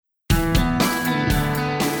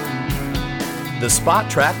The Spot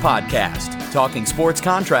Track Podcast, talking sports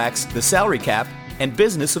contracts, the salary cap, and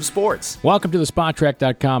business of sports. Welcome to the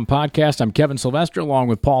SpotTrack.com podcast. I'm Kevin Sylvester, along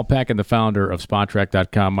with Paul Peck and the founder of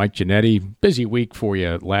SpotTrack.com, Mike Giannetti. Busy week for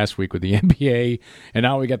you last week with the NBA, and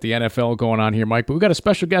now we got the NFL going on here, Mike. But we've got a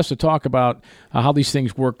special guest to talk about how these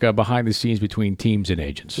things work behind the scenes between teams and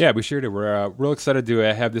agents. Yeah, we sure do. We're real excited to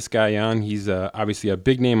have this guy on. He's obviously a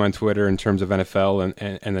big name on Twitter in terms of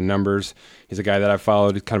NFL and the numbers. He's a guy that I've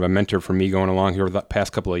followed, kind of a mentor for me going along here over the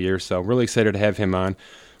past couple of years. So really excited to have him on.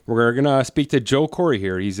 We're going to speak to Joel Corry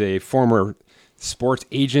here. He's a former sports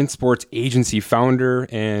agent, sports agency founder,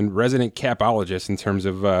 and resident capologist in terms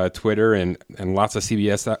of Twitter and lots of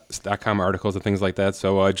CBS.com articles and things like that.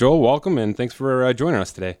 So, Joel, welcome, and thanks for joining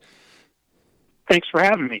us today. Thanks for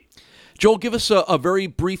having me. Joel, give us a very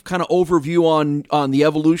brief kind of overview on the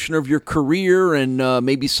evolution of your career and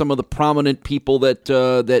maybe some of the prominent people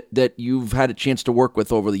that you've had a chance to work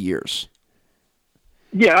with over the years.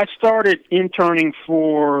 Yeah, I started interning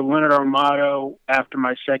for Leonard Armato after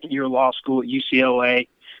my second year of law school at UCLA.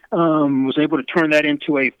 Was able to turn that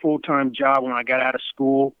into a full-time job when I got out of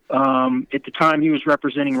school. At the time, he was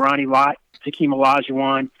representing Ronnie Lott, Hakeem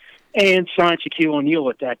Olajuwon, and signed Shaquille O'Neal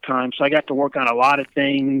at that time. So I got to work on a lot of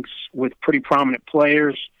things with pretty prominent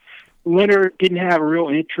players. Leonard didn't have a real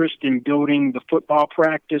interest in building the football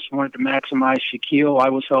practice, wanted to maximize Shaquille. I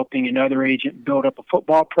was helping another agent build up a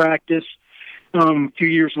football practice. A few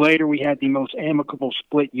years later, we had the most amicable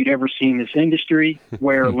split you'd ever seen in this industry,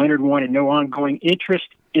 where Leonard wanted no ongoing interest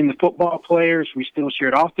in the football players. We still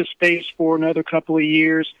shared office space for another couple of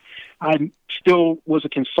years. I still was a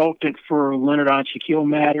consultant for Leonard on Shaquille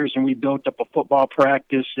matters, and we built up a football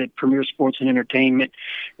practice at Premier Sports and Entertainment,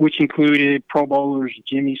 which included Pro Bowlers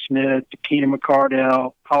Jimmy Smith, Keenan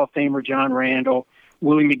McCardell, Hall of Famer John Randall,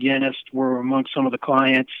 Willie McGinnis were among some of the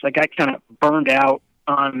clients. I got kind of burned out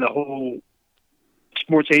on the whole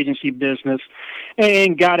sports agency business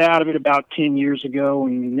and got out of it about 10 years ago,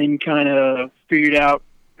 and then kind of figured out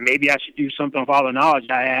maybe I should do something with all the knowledge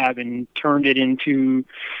I have and turned it into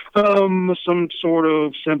some sort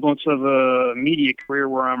of semblance of a media career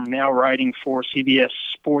where I'm now writing for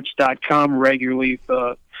CBSSports.com regularly,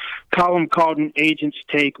 a column called An Agent's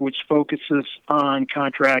Take, which focuses on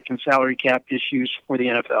contract and salary cap issues for the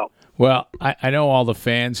NFL. Well, I know all the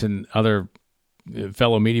fans and other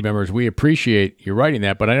fellow media members, we appreciate you writing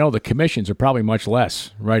that, but I know the commissions are probably much less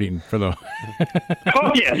writing for the...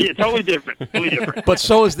 Oh, yeah, totally different. But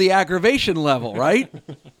so is the aggravation level, right?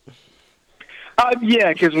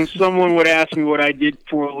 Yeah, because when someone would ask me what I did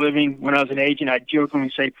for a living when I was an agent, I'd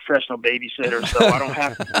jokingly say professional babysitter, so I don't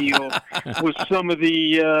have to deal with some of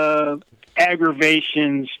the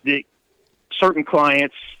aggravations that certain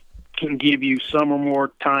clients can give you. Some are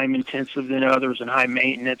more time intensive than others and high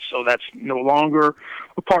maintenance, so that's no longer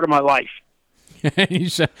a part of my life.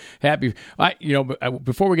 He's happy.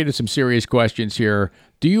 Before we get into some serious questions here,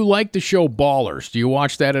 do you like the show Ballers? Do you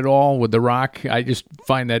watch that at all with The Rock? I just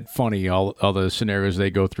find that funny, all the scenarios they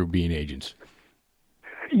go through being agents.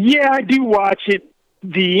 Yeah, I do watch it.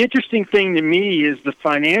 The interesting thing to me is the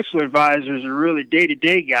financial advisors are really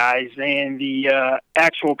day-to-day guys, and the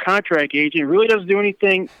actual contract agent really doesn't do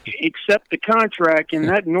anything except the contract, and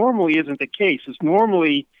that normally isn't the case. It's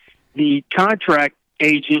normally the contract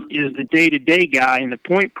agent is the day-to-day guy and the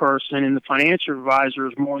point person, and the financial advisor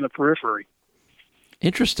is more in the periphery.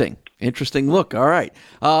 Interesting look. All right.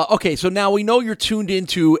 Okay, so now we know you're tuned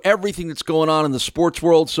into everything that's going on in the sports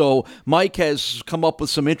world. So Mike has come up with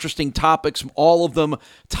some interesting topics, all of them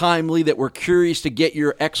timely, that we're curious to get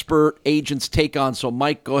your expert agent's take on. So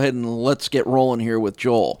Mike, go ahead and let's get rolling here with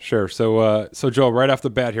Joel. Sure. So Joel, right off the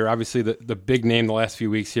bat here, obviously the big name the last few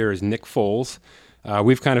weeks here is Nick Foles.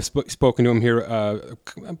 We've kind of spoken to him here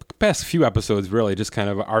past few episodes, really, just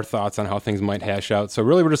kind of our thoughts on how things might hash out. So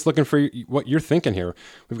really, we're just looking for what you're thinking here.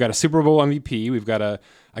 We've got a Super Bowl MVP. We've got a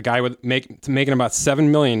guy making about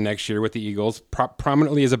 $7 million next year with the Eagles,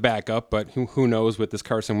 prominently as a backup, but who knows with this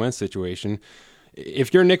Carson Wentz situation.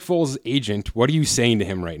 If you're Nick Foles' agent, what are you saying to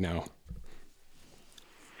him right now?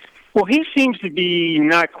 Well, he seems to be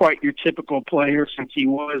not quite your typical player, since he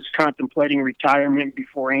was contemplating retirement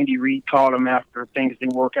before Andy Reid called him after things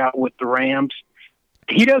didn't work out with the Rams.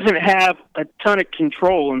 He doesn't have a ton of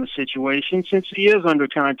control in the situation, since he is under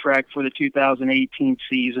contract for the 2018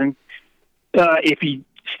 season. If he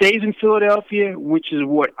stays in Philadelphia, which is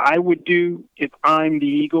what I would do if I'm the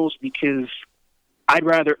Eagles, because I'd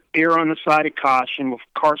rather err on the side of caution with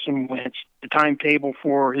Carson Wentz. The timetable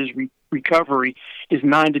for his recovery is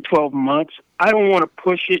 9 to 12 months. I don't want to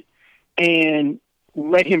push it and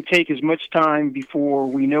let him take as much time before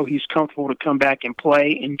we know he's comfortable to come back and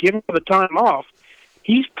play, and give him the time off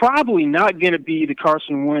he's probably not going to be the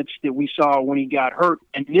Carson Wentz that we saw when he got hurt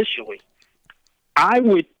initially. I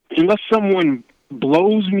would, unless someone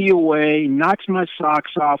blows me away, knocks my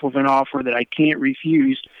socks off with an offer that I can't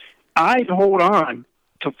refuse, I'd hold on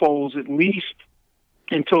to Foles at least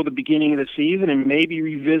until the beginning of the season and maybe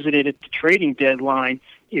revisit it at the trading deadline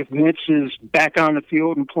if Wentz is back on the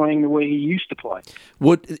field and playing the way he used to play.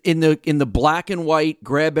 Would in the black and white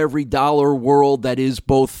grab every dollar world that is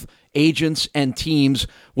both agents and teams,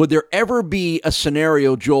 would there ever be a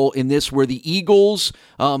scenario, Joel, in this where the Eagles,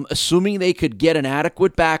 assuming they could get an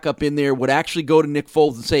adequate backup in there, would actually go to Nick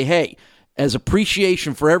Foles and say, hey, as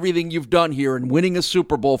appreciation for everything you've done here and winning a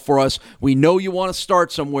Super Bowl for us, we know you want to start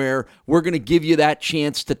somewhere. We're going to give you that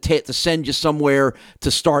chance to send you somewhere to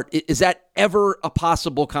start. Is that ever a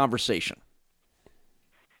possible conversation?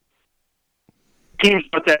 Teams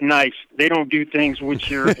aren't that nice. They don't do things which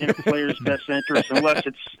are in the player's best interest unless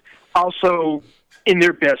it's also in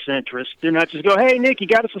their best interest. They're not just go, hey, Nick, you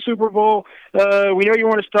got us a Super Bowl. We know you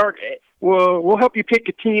want to start. Well, we'll help you pick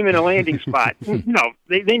a team and a landing spot. No,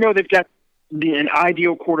 they know they've got an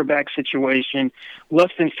ideal quarterback situation, less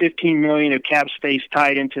than $15 million of cap space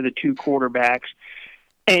tied into the two quarterbacks.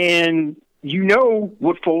 And you know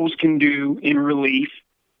what Foles can do in relief.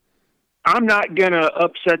 I'm not going to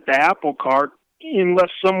upset the apple cart unless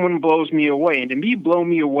someone blows me away. And to me, blow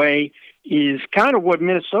me away is kind of what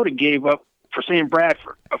Minnesota gave up for Sam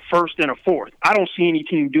Bradford, a first and a fourth. I don't see any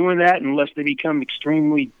team doing that unless they become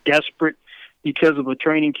extremely desperate because of a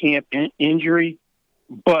training camp injury.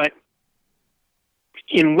 But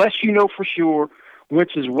unless you know for sure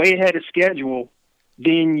Wentz is way ahead of schedule,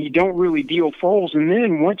 then you don't really deal Foles. And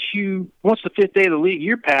then once the fifth day of the league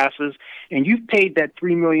year passes and you've paid that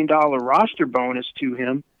 $3 million roster bonus to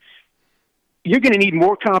him, you're going to need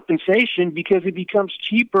more compensation because it becomes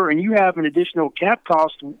cheaper and you have an additional cap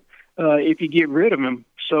cost if you get rid of him.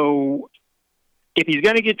 So if he's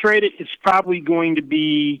going to get traded, it's probably going to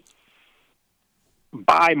be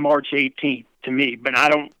by March 18th to me, but I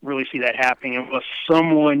don't really see that happening unless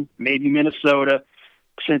someone, maybe Minnesota,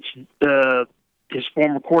 since his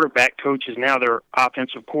former quarterback coach is now their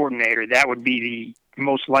offensive coordinator, that would be the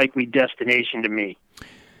most likely destination to me.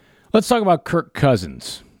 Let's talk about Kirk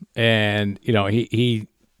Cousins. And, you know, he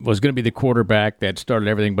was going to be the quarterback that started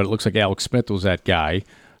everything, but it looks like Alex Smith was that guy,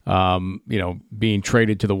 being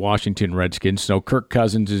traded to the Washington Redskins. So Kirk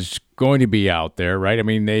Cousins is going to be out there, right? I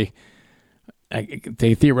mean, they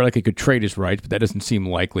theoretically could trade his rights, but that doesn't seem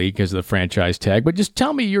likely because of the franchise tag. But just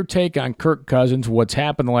tell me your take on Kirk Cousins, what's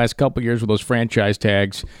happened the last couple of years with those franchise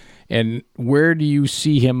tags, and where do you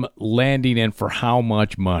see him landing and for how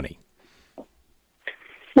much money?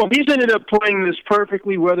 Well, he's ended up playing this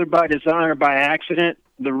perfectly, whether by design or by accident.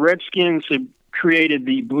 The Redskins have created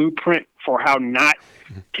the blueprint for how not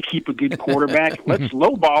to keep a good quarterback. Let's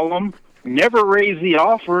lowball him, never raise the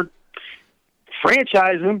offer,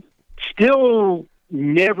 franchise him, still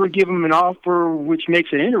never give him an offer which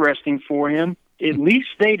makes it interesting for him. At least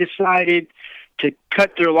they decided to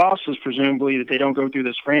cut their losses, presumably, that they don't go through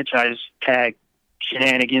this franchise tag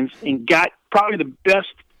shenanigans, and got probably the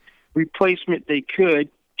best replacement they could,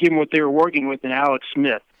 given what they were working with in Alex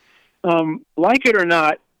Smith. Like it or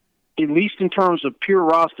not, at least in terms of pure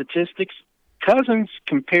raw statistics, Cousins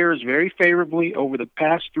compares very favorably over the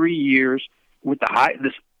past 3 years with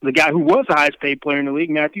the guy who was the highest paid player in the league,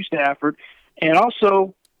 Matthew Stafford, and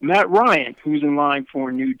also Matt Ryan, who's in line for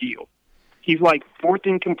a new deal. He's like fourth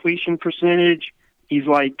in completion percentage. He's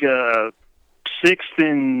like sixth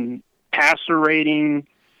in passer rating.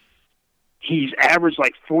 He's averaged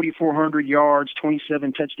like 4,400 yards,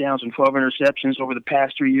 27 touchdowns, and 12 interceptions over the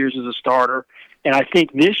past 3 years as a starter. And I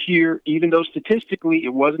think this year, even though statistically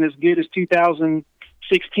it wasn't as good as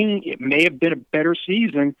 2016, it may have been a better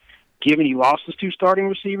season, given he lost his two starting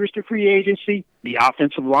receivers to free agency. The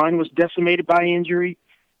offensive line was decimated by injury.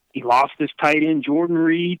 He lost his tight end, Jordan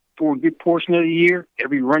Reed, for a good portion of the year.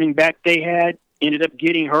 Every running back they had ended up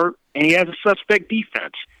getting hurt, and he has a suspect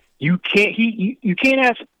defense. You can't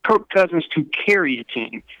ask Kirk Cousins to carry a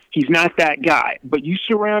team. He's not that guy. But you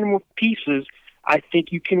surround him with pieces, I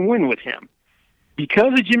think you can win with him.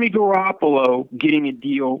 Because of Jimmy Garoppolo getting a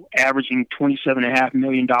deal averaging $27.5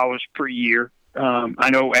 million per year,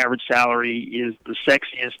 I know average salary is the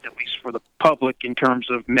sexiest, at least for the public, in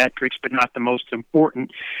terms of metrics, but not the most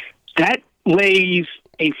important. That lays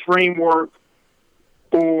a framework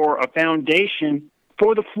or a foundation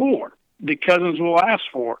for the floor that Cousins will ask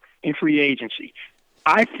for in free agency.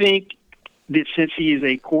 I think that since he is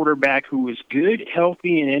a quarterback who is good,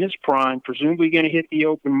 healthy, and in his prime, presumably going to hit the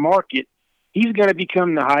open market, he's going to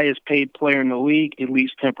become the highest paid player in the league, at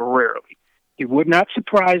least temporarily. It would not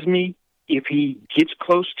surprise me if he gets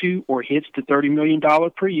close to or hits the $30 million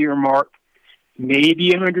per year mark, maybe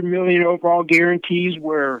 $100 million overall guarantees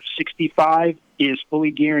where 65 is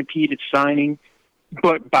fully guaranteed at signing.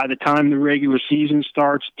 But by the time the regular season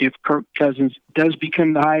starts, if Kirk Cousins does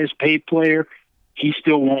become the highest paid player, he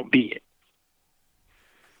still won't be it.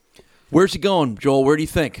 Where's he going, Joel? Where do you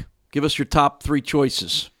think? Give us your top three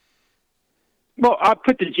choices. Well, I'll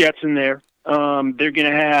put the Jets in there. They're going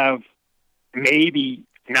to have maybe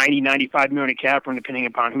 90, 95 million cap room, depending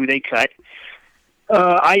upon who they cut.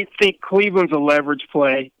 I think Cleveland's a leverage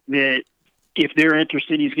play that if they're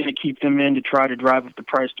interested, he's going to keep them in to try to drive up the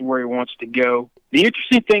price to where he wants to go. The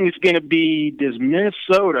interesting thing is going to be, does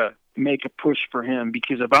Minnesota make a push for him?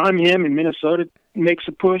 Because if I'm him and Minnesota makes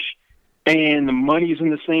a push and the money's in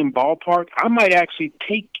the same ballpark, I might actually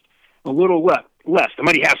take a little less. The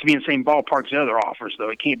money has to be in the same ballpark as other offers, though.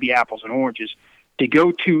 It can't be apples and oranges. To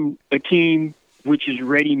go to a team which is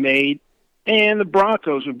ready-made, and the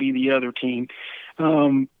Broncos would be the other team.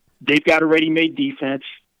 They've got a ready-made defense.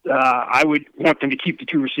 I would want them to keep the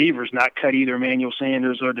two receivers, not cut either Emmanuel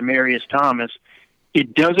Sanders or Demaryius Thomas.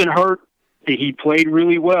 It doesn't hurt that he played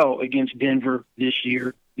really well against Denver this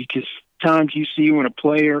year, because times you see when a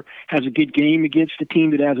player has a good game against a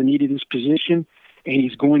team that hasn't needed his position and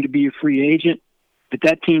he's going to be a free agent, but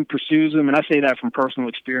that team pursues him. And I say that from personal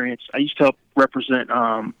experience. I used to help represent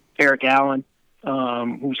Eric Allen,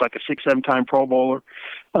 who's like a 6-7-time Pro Bowler.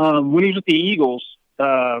 When he was with the Eagles,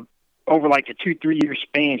 over like a 2-3 year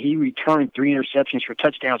span, he returned 3 interceptions for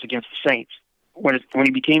touchdowns against the Saints. When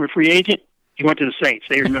he became a free agent, he went to the Saints.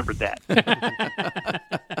 They remembered that.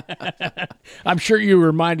 I'm sure you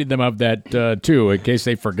reminded them of that, too, in case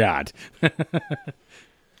they forgot.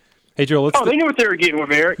 Hey, Joe, they knew what they were getting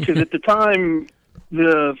with Eric, because at the time,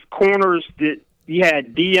 the corners that you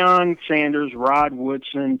had Deion Sanders, Rod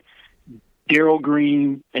Woodson, Darrell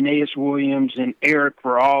Green, Aeneas Williams, and Eric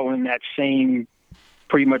were all in that same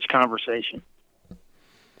pretty much conversation.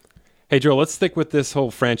 Hey, Joe, let's stick with this whole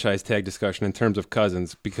franchise tag discussion in terms of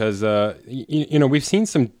Cousins, because we've seen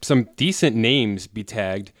some decent names be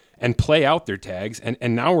tagged and play out their tags,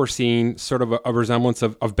 and now we're seeing sort of a resemblance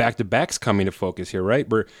of back-to-backs coming to focus here, right?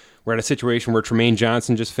 We're at a situation where Tremaine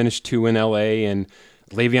Johnson just finished 2 in L.A., and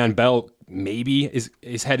Le'Veon Bell maybe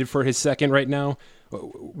is headed for his second right now.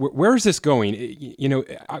 Where is this going?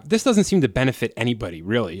 This doesn't seem to benefit anybody,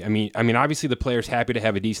 really. I mean, obviously the player's happy to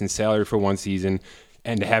have a decent salary for one season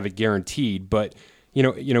and to have it guaranteed, but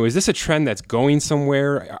is this a trend that's going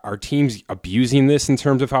somewhere? Are teams abusing this in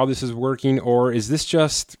terms of how this is working, or is this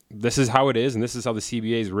is how it is, and this is how the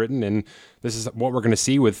CBA is written, and this is what we're going to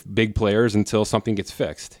see with big players until something gets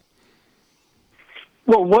fixed?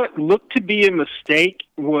 Well, what looked to be a mistake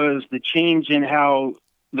was the change in how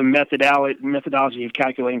the methodology of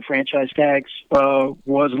calculating franchise tags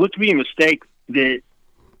looked to be a mistake that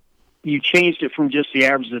you changed it from just the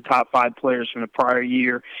average of the top 5 players from the prior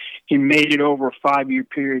year and made it over a 5-year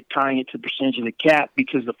period, tying it to the percentage of the cap,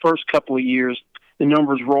 because the first couple of years the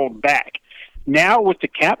numbers rolled back. Now, with the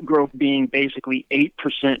cap growth being basically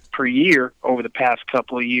 8% per year over the past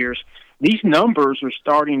couple of years, these numbers are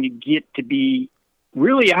starting to get to be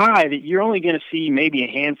really high, that you're only going to see maybe a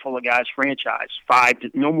handful of guys franchise, 5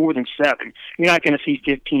 to no more than 7. You're not going to see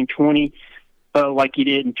 15, 20 like you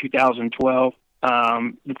did in 2012.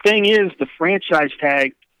 The thing is, the franchise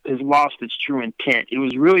tag has lost its true intent. It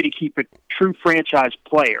was really to keep a true franchise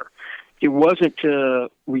player. It wasn't to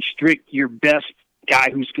restrict your best guy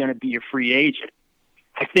who's going to be a free agent.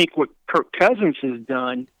 I think what Kirk Cousins has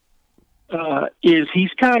done is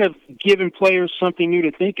he's kind of given players something new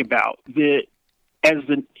to think about, that as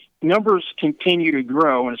the numbers continue to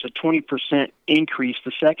grow, and it's a 20% increase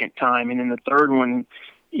the second time, and then the third one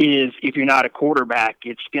is, if you're not a quarterback,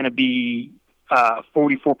 it's going to be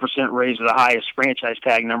 44% raise of the highest franchise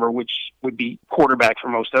tag number, which would be quarterback for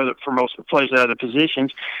most players at other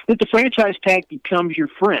positions, that the franchise tag becomes your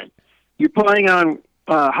friend. You're playing on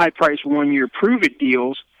high price 1-year prove it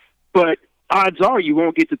deals, but odds are you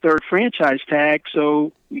won't get the third franchise tag,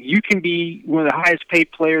 so you can be one of the highest paid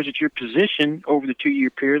players at your position over the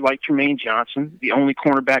 2-year period, like Tremaine Johnson. The only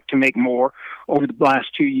cornerback to make more over the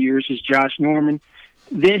last 2 years is Josh Norman.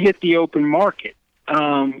 Then hit the open market.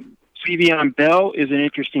 Le'Veon Bell is an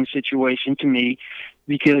interesting situation to me,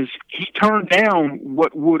 because he turned down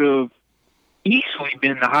what would have easily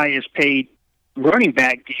been the highest paid running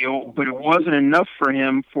back deal, but it wasn't enough for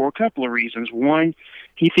him for a couple of reasons. One,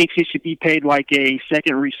 he thinks he should be paid like a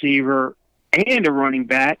second receiver and a running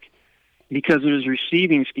back because of his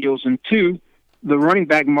receiving skills. And two, the running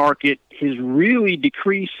back market has really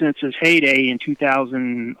decreased since his heyday in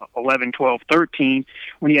 2011, 12, 13,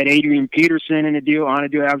 when he had Adrian Peterson in a deal, on a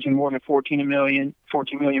deal averaging more than 14 million per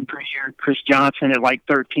year. Chris Johnson at like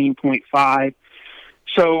 13.5.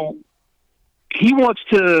 So he wants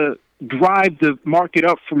to drive the market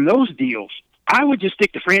up from those deals. I would just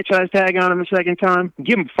stick the franchise tag on him a second time,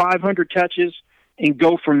 give him 500 touches, and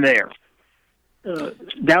go from there.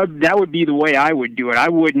 That would be the way I would do it. I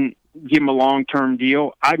wouldn't give him a long-term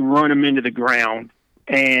deal. I'd run him into the ground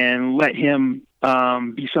and let him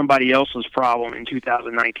be somebody else's problem in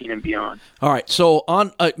 2019 and beyond. All right, so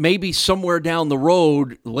on maybe somewhere down the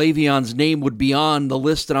road, Le'Veon's name would be on the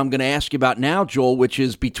list that I'm going to ask you about now, Joel, which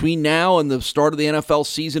is between now and the start of the NFL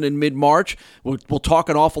season in mid-March. We'll talk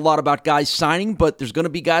an awful lot about guys signing, but there's going to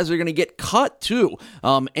be guys that are going to get cut too.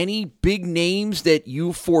 Any big names that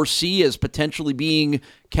you foresee as potentially being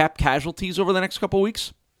cap casualties over the next couple of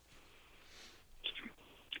weeks?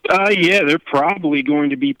 Yeah, there are probably going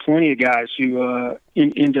to be plenty of guys who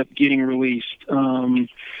end up getting released.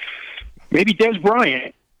 Maybe Des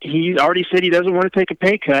Bryant. He already said he doesn't want to take a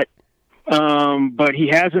pay cut, but he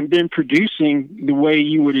hasn't been producing the way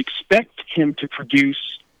you would expect him to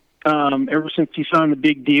produce ever since he signed the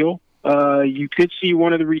big deal. You could see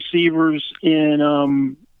one of the receivers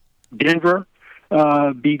in Denver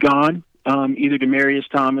be gone, either Demaryius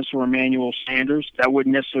Thomas or Emmanuel Sanders. That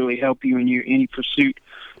wouldn't necessarily help you in any pursuit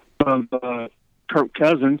of Kirk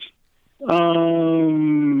Cousins. Let's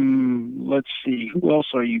see. Who else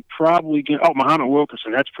are you probably going to... Oh, Muhammad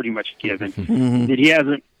Wilkerson. That's pretty much a given. That he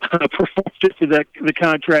hasn't performed to the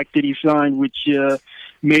contract that he signed, which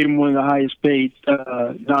made him one of the highest paid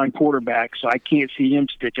non-quarterbacks. So I can't see him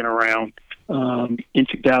sticking around in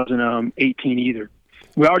 2018 either.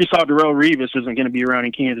 We already saw Darrelle Revis isn't going to be around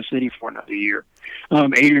in Kansas City for another year.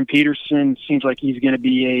 Adrian Peterson seems like he's going to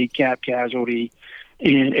be a cap casualty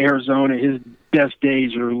in Arizona. His best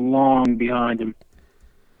days are long behind him.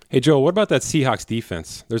 Hey, Joe, what about that Seahawks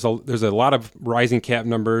defense? There's a lot of rising cap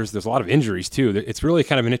numbers. There's a lot of injuries, too. It's really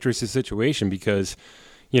kind of an interesting situation because,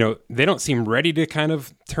 they don't seem ready to kind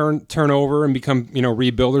of turn over and become,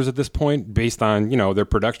 rebuilders at this point based on, their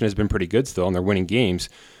production has been pretty good still and they're winning games.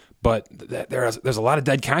 But there's a lot of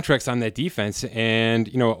dead contracts on that defense, and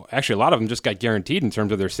actually a lot of them just got guaranteed in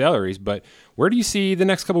terms of their salaries. But where do you see the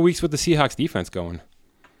next couple of weeks with the Seahawks defense going?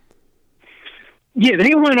 Yeah,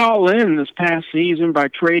 they went all in this past season by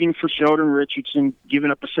trading for Sheldon Richardson,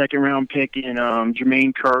 giving up a second-round pick in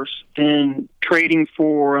Jermaine Kearse, then trading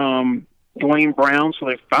for Dwayne Brown, so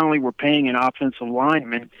they finally were paying an offensive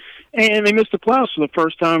lineman. And they missed the playoffs for the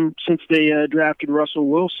first time since they drafted Russell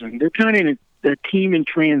Wilson. They're kind of in a team in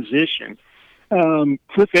transition.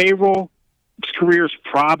 Cliff Avril, his career is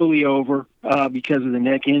probably over because of the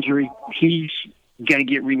neck injury. He's going to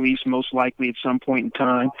get released most likely at some point in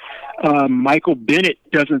time. Michael Bennett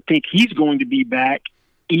doesn't think he's going to be back,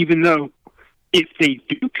 even though if they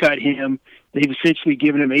do cut him, they've essentially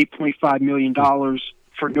given him $8.5 million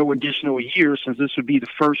for no additional year, since this would be the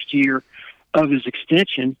first year of his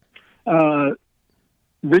extension.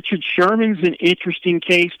 Richard Sherman's an interesting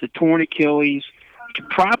case, the torn Achilles. He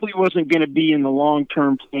probably wasn't going to be in the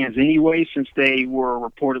long-term plans anyway, since they were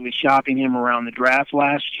reportedly shopping him around the draft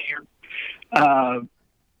last year.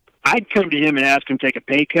 I'd come to him and ask him to take a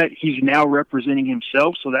pay cut. He's now representing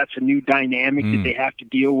himself, so that's a new dynamic that they have to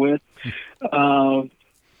deal with.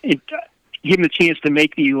 Give him a chance to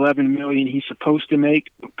make the $11 million he's supposed to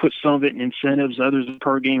make, put some of it in incentives, others in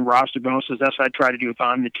per-game roster bonuses. That's what I try to do if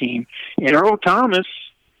I'm the team. And Earl Thomas,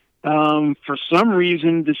 for some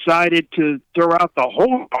reason, decided to throw out the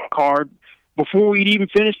whole card before we'd even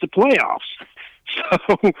finished the playoffs.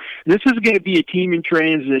 So this is going to be a team in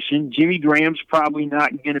transition. Jimmy Graham's probably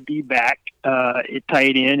not going to be back at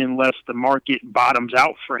tight end unless the market bottoms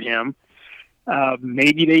out for him.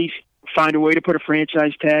 Maybe they find a way to put a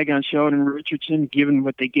franchise tag on Sheldon Richardson, given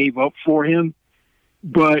what they gave up for him.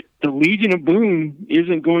 But the Legion of Boom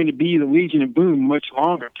isn't going to be the Legion of Boom much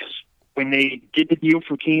longer, because when they did the deal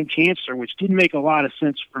for Cam Chancellor, which didn't make a lot of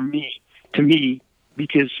sense to me,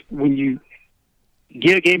 because when you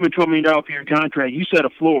gave him a $12 million per year contract, you set a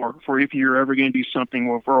floor for if you're ever going to do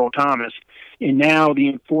something with Earl Thomas. And now the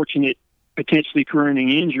unfortunate, potentially career-ending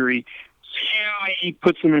injury really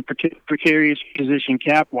puts them in precarious position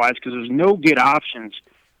cap-wise, because there's no good options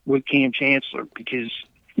with Cam Chancellor, because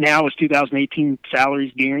now his 2018 salary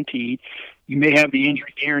is guaranteed. You may have the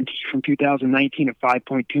injury guarantee from 2019 at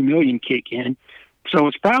 $5.2 million kick in. So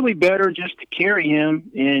it's probably better just to carry him,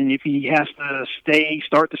 and if he has to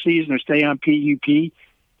start the season or stay on PUP,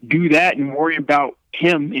 do that and worry about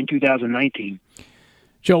him in 2019.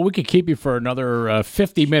 Joe, we could keep you for another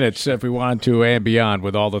 50 minutes if we wanted to and beyond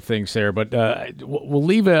with all the things there. But we'll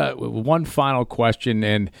leave one final question.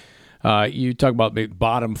 And you talk about the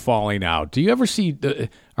bottom falling out. Do you ever see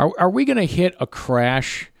are we going to hit a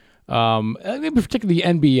crash? Particularly the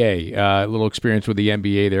NBA, a little experience with the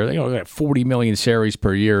NBA there. They got 40 million series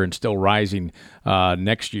per year and still rising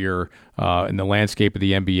next year in the landscape of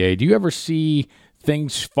the NBA. Do you ever see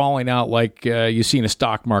things falling out like you see in a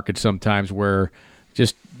stock market sometimes where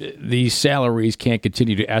just these salaries can't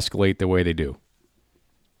continue to escalate the way they do?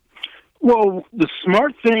 Well, the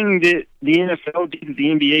smart thing that the NFL did that the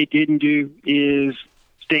NBA didn't do is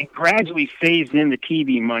they gradually phased in the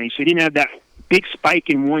TV money. So you didn't have that big spike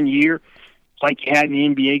in 1 year like you had in the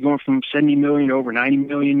NBA going from 70 million to over 90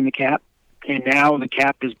 million in the cap. And now the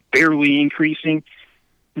cap is barely increasing.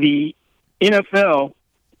 The NFL,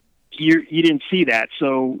 you didn't see that.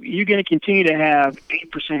 So you're going to continue to have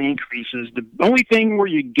 8% increases. The only thing where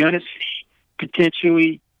you're going to see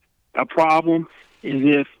potentially a problem is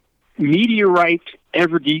if media rights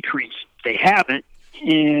ever decrease. They haven't.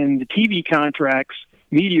 And the TV contracts,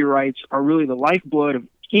 media rights are really the lifeblood of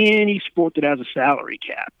any sport that has a salary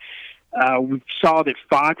cap. We saw that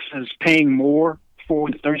Fox is paying more for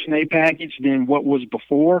the Thursday night package than what was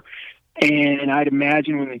before. And I'd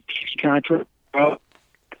imagine when the TV contract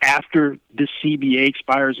after the CBA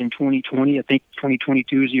expires in 2020, I think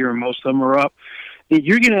 2022 is the year and most of them are up, that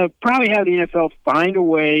you're going to probably have the NFL find a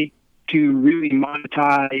way to really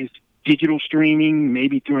monetize digital streaming,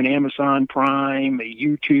 maybe through an Amazon Prime, a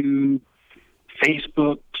YouTube,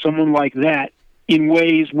 Facebook, someone like that, in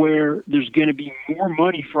ways where there's going to be more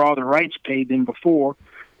money for all the rights paid than before.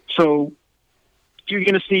 So you're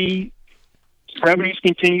going to see revenues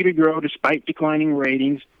continue to grow despite declining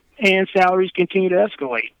ratings, and salaries continue to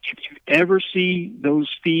escalate. If you ever see those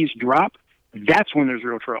fees drop, that's when there's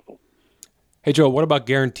real trouble. Hey, Joe, what about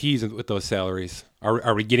guarantees with those salaries?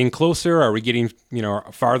 Are we getting closer? Are we getting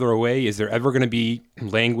farther away? Is there ever going to be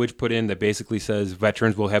language put in that basically says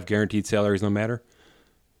veterans will have guaranteed salaries no matter?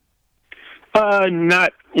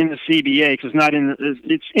 Not in the CBA, because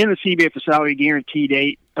it's in the CBA for salary guarantee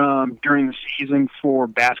date during the season for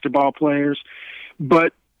basketball players.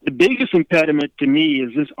 But the biggest impediment to me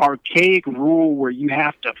is this archaic rule where you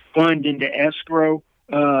have to fund into escrow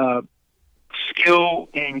skill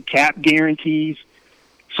and cap guarantees.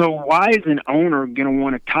 So why is an owner going to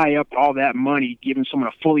want to tie up all that money, giving someone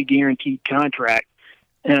a fully guaranteed contract?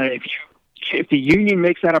 If the union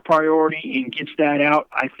makes that a priority and gets that out,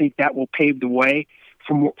 I think that will pave the way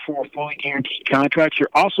for fully guaranteed contracts. You're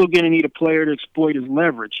also going to need a player to exploit his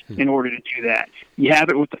leverage in order to do that. You have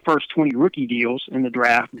it with the first 20 rookie deals in the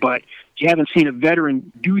draft, but you haven't seen a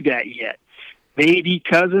veteran do that yet. Maybe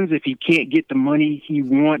Cousins, if he can't get the money he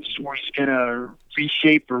wants where he's going to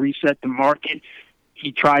reshape or reset the market,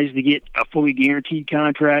 he tries to get a fully guaranteed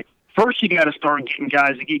contract. First, you got to start getting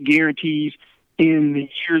guys to get guarantees in the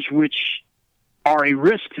years which are a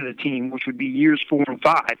risk to the team, which would be years 4 and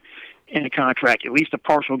 5 in a contract. At least a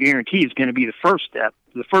partial guarantee is going to be the first step.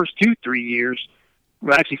 The first 2-3 years,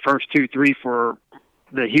 well, actually first 2-3 for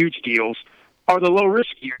the huge deals, are the low-risk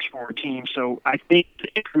years for a team. So I think the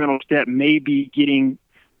incremental step may be getting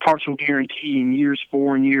partial guarantee in years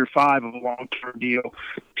 4 and year 5 of a long-term deal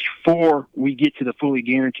before we get to the fully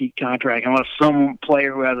guaranteed contract, unless some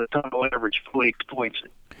player who has a ton of leverage fully exploits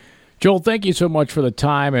it. Joel, thank you so much for the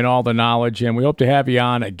time and all the knowledge, and we hope to have you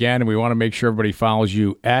on again, and we want to make sure everybody follows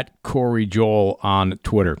you at Corry Joel on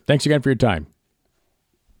Twitter. Thanks again for your time.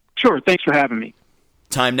 Sure, thanks for having me.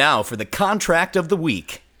 Time now for the contract of the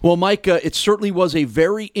week. Well, Mike, it certainly was a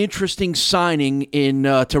very interesting signing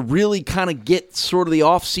to really kind of get sort of the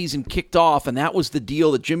offseason kicked off, and that was the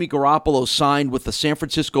deal that Jimmy Garoppolo signed with the San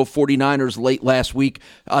Francisco 49ers late last week.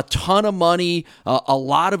 A ton of money, a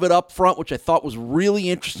lot of it up front, which I thought was really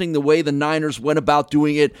interesting, the way the Niners went about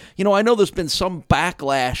doing it. You know, I know there's been some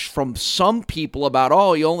backlash from some people about,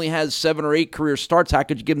 he only has 7 or 8 career starts. How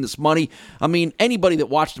could you give him this money? I mean, anybody that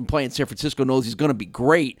watched him play in San Francisco knows he's going to be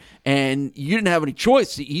great, and you didn't have any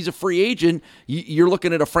choice. He's a free agent. You're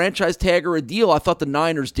looking at a franchise tag or a deal. I thought the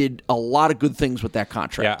Niners did a lot of good things with that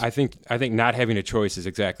contract. Yeah, I think not having a choice is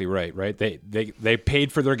exactly right. They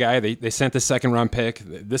paid for their guy. They sent the second round pick.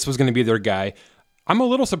 This was going to be their guy. I'm a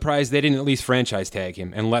little surprised they didn't at least franchise tag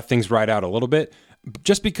him and let things ride out a little bit,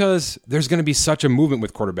 just because there's going to be such a movement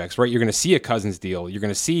with quarterbacks, right? You're going to see a Cousins deal. You're going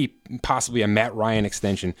to see possibly a Matt Ryan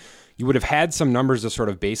extension. You would have had some numbers to sort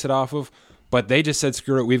of base it off of. But they just said,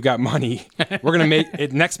 screw it, we've got money. We're going to make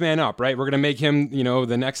it next man up, right? We're going to make him,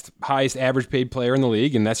 the next highest average paid player in the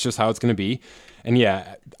league, and that's just how it's going to be. And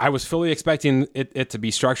yeah, I was fully expecting it to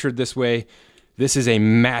be structured this way. This is a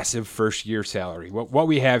massive first-year salary. What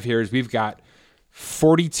we have here is we've got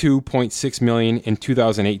 $42.6 million in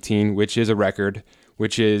 2018, which is a record,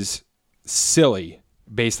 which is silly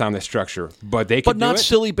based on the structure. But they could But not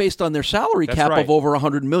silly based on their salary cap of over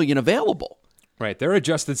 $100 million available. Right. Their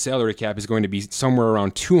adjusted salary cap is going to be somewhere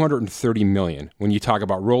around $230 million when you talk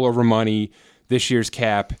about rollover money, this year's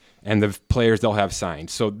cap, and the players they'll have signed.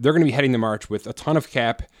 So they're going to be heading the march with a ton of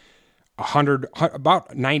cap, about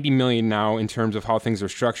 $90 million now in terms of how things are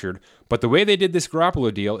structured. But the way they did this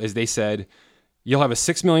Garoppolo deal is they said, you'll have a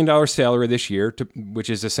 $6 million salary this year,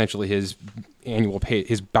 which is essentially his annual pay,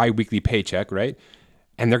 his biweekly paycheck, right?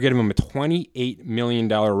 And they're giving him a $28 million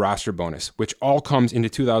roster bonus, which all comes into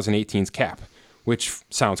 2018's cap, which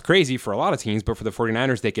sounds crazy for a lot of teams, but for the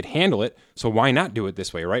 49ers, they could handle it. So why not do it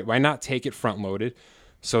this way, right? Why not take it front-loaded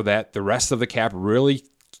so that the rest of the cap really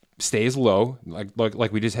stays low,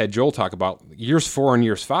 like we just had Joel talk about. Years 4 and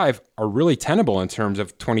years 5 are really tenable in terms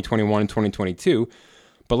of 2021 and 2022.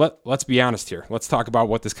 But let's be honest here. Let's talk about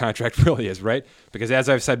what this contract really is, right? Because as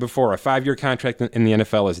I've said before, a 5-year contract in the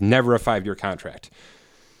NFL is never a 5-year contract.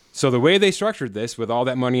 So the way they structured this, with all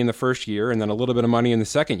that money in the first year and then a little bit of money in the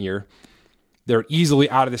second year, they're easily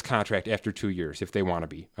out of this contract after 2 years if they want to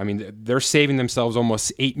be. I mean, they're saving themselves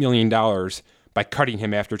almost $8 million by cutting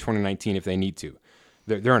him after 2019 if they need to.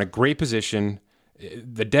 They're in a great position.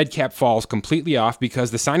 The dead cap falls completely off because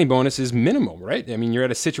the signing bonus is minimal, right? I mean, you're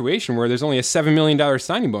at a situation where there's only a $7 million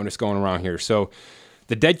signing bonus going around here. So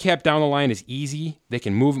the dead cap down the line is easy. They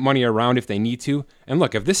can move money around if they need to. And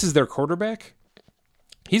look, if this is their quarterback,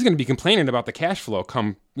 he's going to be complaining about the cash flow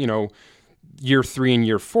come, year 3 and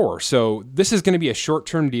year 4. So this is going to be a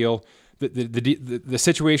short-term deal. The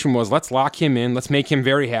situation was, let's lock him in. Let's make him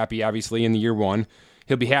very happy, obviously, in the year 1.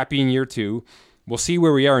 He'll be happy in year 2. We'll see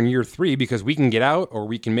where we are in year 3 because we can get out or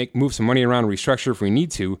we can move some money around and restructure if we need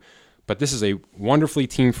to. But this is a wonderfully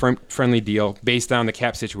team-friendly deal based on the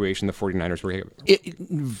cap situation the 49ers were able.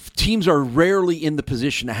 Teams are rarely in the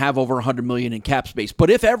position to have over $100 million in cap space. But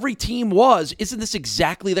if every team was, isn't this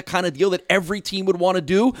exactly the kind of deal that every team would want to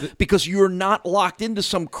do? Because you're not locked into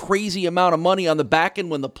some crazy amount of money on the back end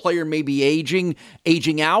when the player may be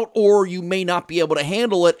aging out, or you may not be able to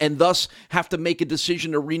handle it and thus have to make a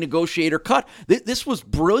decision to renegotiate or cut. This was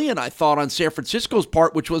brilliant, I thought, on San Francisco's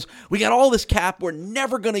part, which was, we got all this cap, we're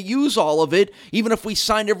never going to use all of it, even if we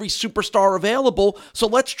signed every superstar available. So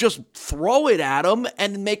let's just throw it at them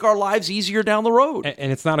and make our lives easier down the road.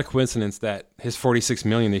 And it's not a coincidence that his $46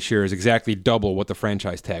 million this year is exactly double what the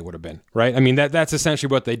franchise tag would have been, right? I mean, that's essentially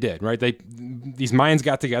what they did, right? These minds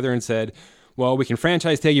got together and said, well, we can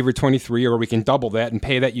franchise tag you for 23, or we can double that and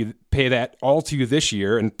pay that all to you this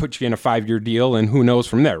year and put you in a 5-year deal, and who knows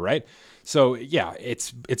from there, right? So yeah,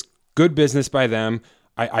 it's good business by them.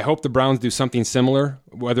 I hope the Browns do something similar,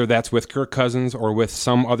 whether that's with Kirk Cousins or with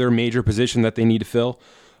some other major position that they need to fill.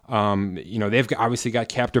 They've obviously got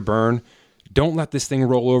cap to burn. Don't let this thing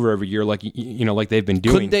roll over every year like they've been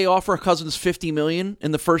doing. Couldn't they offer Cousins $50 million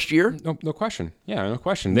in the first year? No question. Yeah, no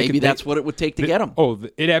question. Maybe that's what it would take to get him. Oh,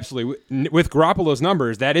 it absolutely. With Garoppolo's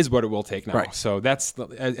numbers, that is what it will take now. Right. So that's,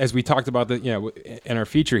 as we talked about in our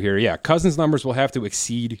feature here. Yeah, Cousins' numbers will have to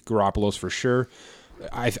exceed Garoppolo's for sure.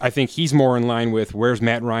 I think he's more in line with where's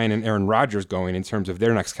Matt Ryan and Aaron Rodgers going in terms of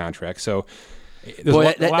their next contract. So there's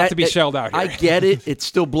a lot to be shelled out here. I get it. It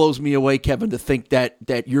still blows me away, Kevin, to think that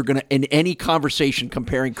you're going to, in any conversation,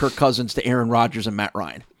 comparing Kirk Cousins to Aaron Rodgers and Matt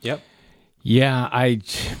Ryan. Yep. Yeah, I'm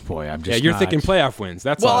just you're thinking playoff wins.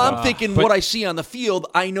 That's all. Well, I'm thinking what I see on the field.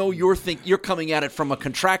 I know you're coming at it from a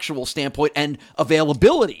contractual standpoint and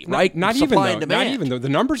availability, right? Not even though the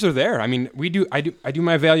numbers are there. I mean, I do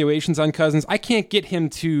my evaluations on Cousins. I can't get him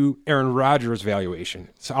to Aaron Rodgers' valuation.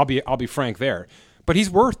 So I'll be frank there. But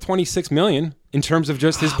he's worth $26 million in terms of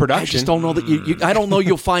just his production. I just don't know that I don't know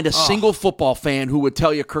you'll find a single football fan who would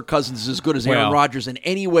tell you Kirk Cousins is as good as Aaron Rodgers in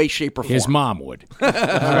any way, shape, or form. His mom would. Right?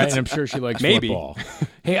 And I'm sure she likes football.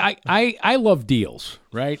 Hey, I love deals,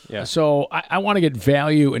 right? Yeah. So I want to get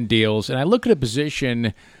value in deals, and I look at a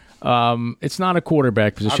position. It's not a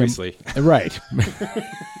quarterback position, obviously. Right?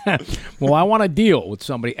 Well, I want to deal with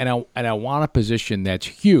somebody, and I want a position that's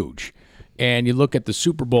huge. And you look at the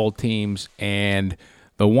Super Bowl teams, and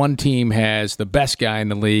the one team has the best guy in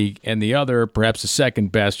the league, and the other, perhaps the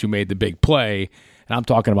second best, who made the big play. And I'm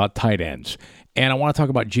talking about tight ends. And I want to talk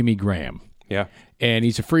about Jimmy Graham. Yeah. And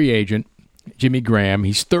he's a free agent, Jimmy Graham.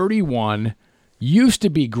 He's 31, used to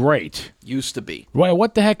be great. Used to be. Well,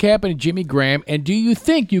 what the heck happened to Jimmy Graham? And do you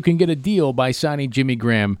think you can get a deal by signing Jimmy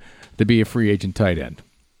Graham to be a free agent tight end?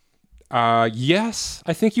 Yes,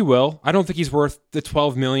 I think you will. I don't think he's worth the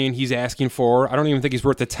 $12 million he's asking for. I don't even think he's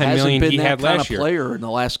worth the $10 million he had last year. Player in the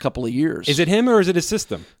last couple of years. Is it him or is it his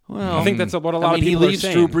system? Well, I think that's what a lot of people are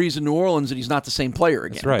saying. He leaves Drew Brees in New Orleans and he's not the same player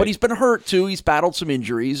again. That's right. But he's been hurt too. He's battled some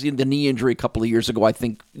injuries. The knee injury a couple of years ago, I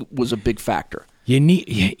think, was a big factor.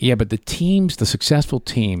 But the successful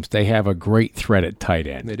teams, they have a great threat at tight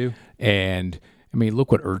end. They do. And I mean,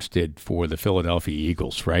 look what Ertz did for the Philadelphia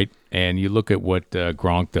Eagles, right? And you look at what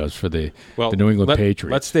Gronk does for the New England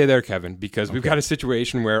Patriots. Let's stay there, Kevin, because we've got a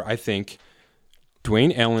situation where I think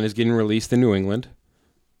Dwayne Allen is getting released in New England,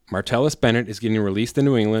 Martellus Bennett is getting released in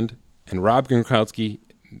New England, and Rob Gronkowski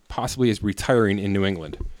possibly is retiring in New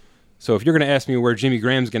England. So if you're going to ask me where Jimmy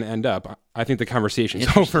Graham's going to end up, I think the conversation's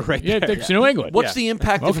over right there. Yeah, it's New England. What's the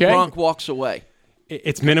impact if Gronk walks away?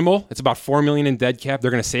 It's minimal. It's about $4 million in dead cap.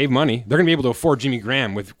 They're going to save money. They're going to be able to afford Jimmy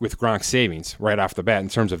Graham with Gronk's savings right off the bat in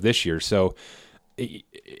terms of this year. So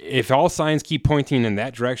if all signs keep pointing in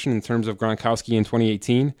that direction in terms of Gronkowski in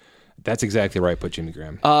 2018, that's exactly right. Put Jimmy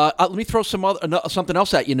Graham. Let me throw something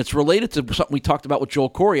else at you, and it's related to something we talked about with Joel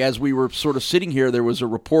Corry. As we were sort of sitting here, there was a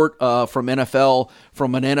report from an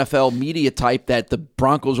NFL media type that the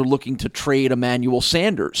Broncos are looking to trade Emmanuel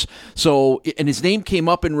Sanders. So, and his name came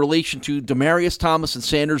up in relation to Demaryius Thomas and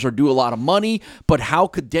Sanders are due a lot of money, but how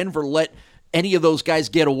could Denver let any of those guys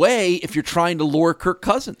get away if you're trying to lure Kirk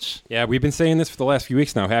Cousins? Yeah, we've been saying this for the last few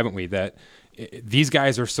weeks now, haven't we? That these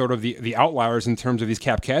guys are sort of the outliers in terms of these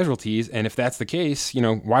cap casualties, and if that's the case,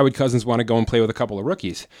 why would Cousins want to go and play with a couple of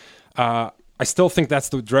rookies? I still think that's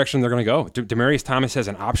the direction they're going to go. Demaryius Thomas has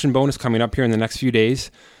an option bonus coming up here in the next few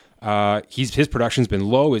days. His production's been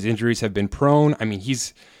low. His injuries have been prone. I mean,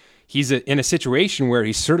 he's in a situation where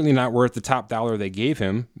he's certainly not worth the top dollar they gave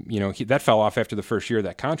him. That fell off after the first year of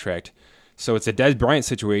that contract. So it's a Des Bryant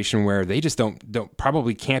situation where they just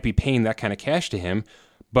probably can't be paying that kind of cash to him.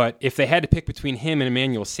 But if they had to pick between him and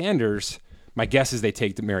Emmanuel Sanders, my guess is they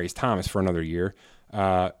take Demaryius Thomas for another year.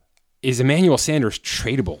 Is Emmanuel Sanders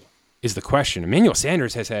tradable is the question. Emmanuel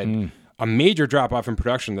Sanders has had a major drop-off in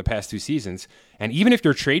production in the past 2 seasons. And even if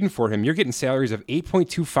you're trading for him, you're getting salaries of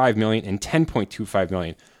 $8.25 million and $10.25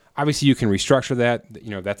 million. Obviously, you can restructure that.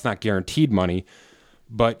 That's not guaranteed money.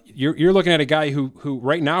 But you're looking at a guy who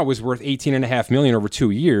right now was worth $18.5 million over 2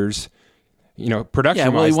 years. Production-wise, yeah,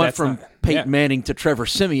 well, he went from Peyton Manning to Trevor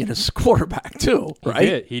Siemian as quarterback too,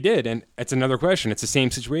 right? He did, and it's another question. It's the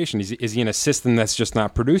same situation. Is he in a system that's just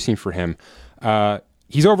not producing for him?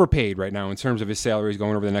 He's overpaid right now in terms of his salaries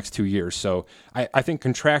going over the next 2 years. So I think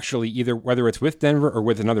contractually, either whether it's with Denver or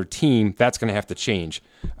with another team, that's going to have to change.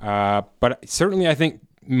 But certainly, I think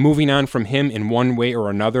moving on from him in one way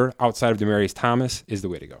or another outside of Demaryius Thomas is the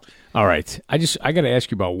way to go. All right. I got to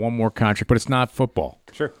ask you about one more contract, but it's not football.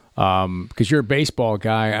 Sure. Because you're a baseball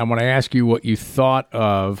guy. I want to ask you what you thought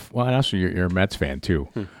of, well, and also you're a Mets fan too.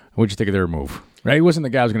 What did you think of their move? Right? He wasn't the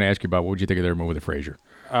guy I was going to ask you about. What would you think of their move with Frazier?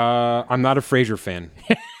 I'm not a Frazier fan.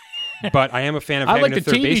 But I am a fan of having a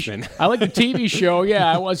third baseman. I like the TV show.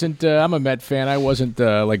 Yeah, I wasn't. I'm a Met fan. I wasn't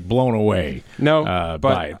blown away.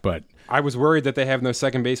 By it, but I was worried that they have no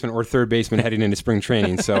second baseman or third baseman heading into spring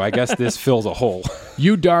training. So I guess this fills a hole.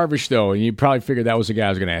 You Darvish though, and you probably figured that was the guy I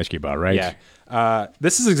was going to ask you about, right? Yeah.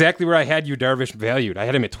 This is exactly where I had you Darvish valued. I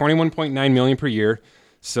had him at $21.9 million per year.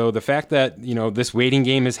 So the fact that this waiting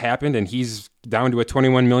game has happened and he's down to a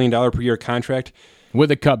 $21 million per year contract. With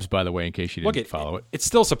the Cubs, by the way, in case you didn't follow it. It's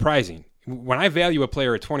still surprising. When I value a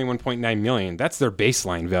player at $21.9 million, that's their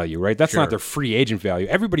baseline value, right? That's not their free agent value.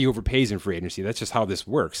 Everybody overpays in free agency. That's just how this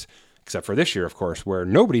works, except for this year, of course, where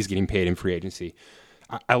nobody's getting paid in free agency.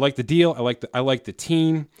 I like the deal. I like the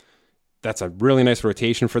team. That's a really nice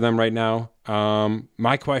rotation for them right now.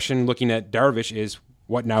 My question looking at Darvish is,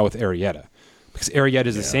 what now with Arrieta? Because Arrieta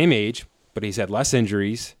is the same age, but he's had less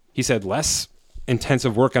injuries. He's had less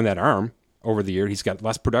intensive work on that arm over the year. He's got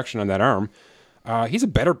less production on that arm. He's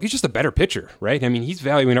just a better pitcher, right? I mean, he's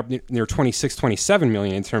valuing up near 26, 27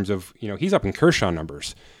 million in terms of, he's up in Kershaw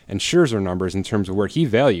numbers and Scherzer numbers in terms of where he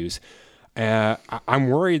values. I'm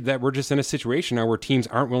worried that we're just in a situation now where teams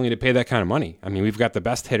aren't willing to pay that kind of money. I mean, we've got the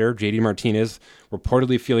best hitter, JD Martinez,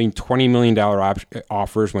 reportedly feeling $20 million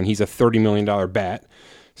offers when he's a $30 million bat.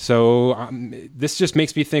 So this just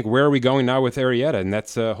makes me think, where are we going now with Arrieta? And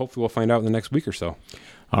that's hopefully we'll find out in the next week or so.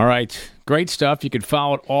 All right. Great stuff. You can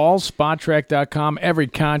follow it all, Spottrack.com. Every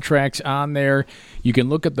contract's on there. You can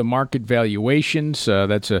look at the market valuations.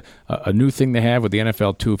 That's a new thing they have with the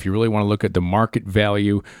NFL, too. If you really want to look at the market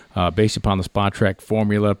value based upon the Spottrack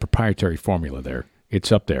formula, proprietary formula there.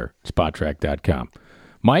 It's up there, Spottrack.com.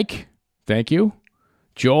 Mike, thank you.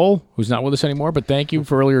 Joel, who's not with us anymore, but thank you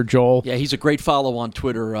for earlier, Joel. Yeah, he's a great follow on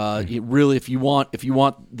Twitter. Really, if you want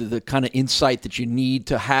the kind of insight that you need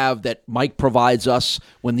to have that Mike provides us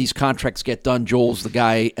when these contracts get done, Joel's the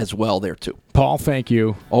guy as well there too. Paul, thank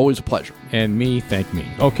you. Always a pleasure. And me, thank me.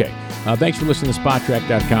 Okay. Thanks for listening to the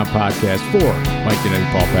SpotTrack.com podcast. For Mike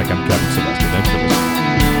Giannetti, Paul Peck, I'm Kevin Sylvester. Thanks for listening.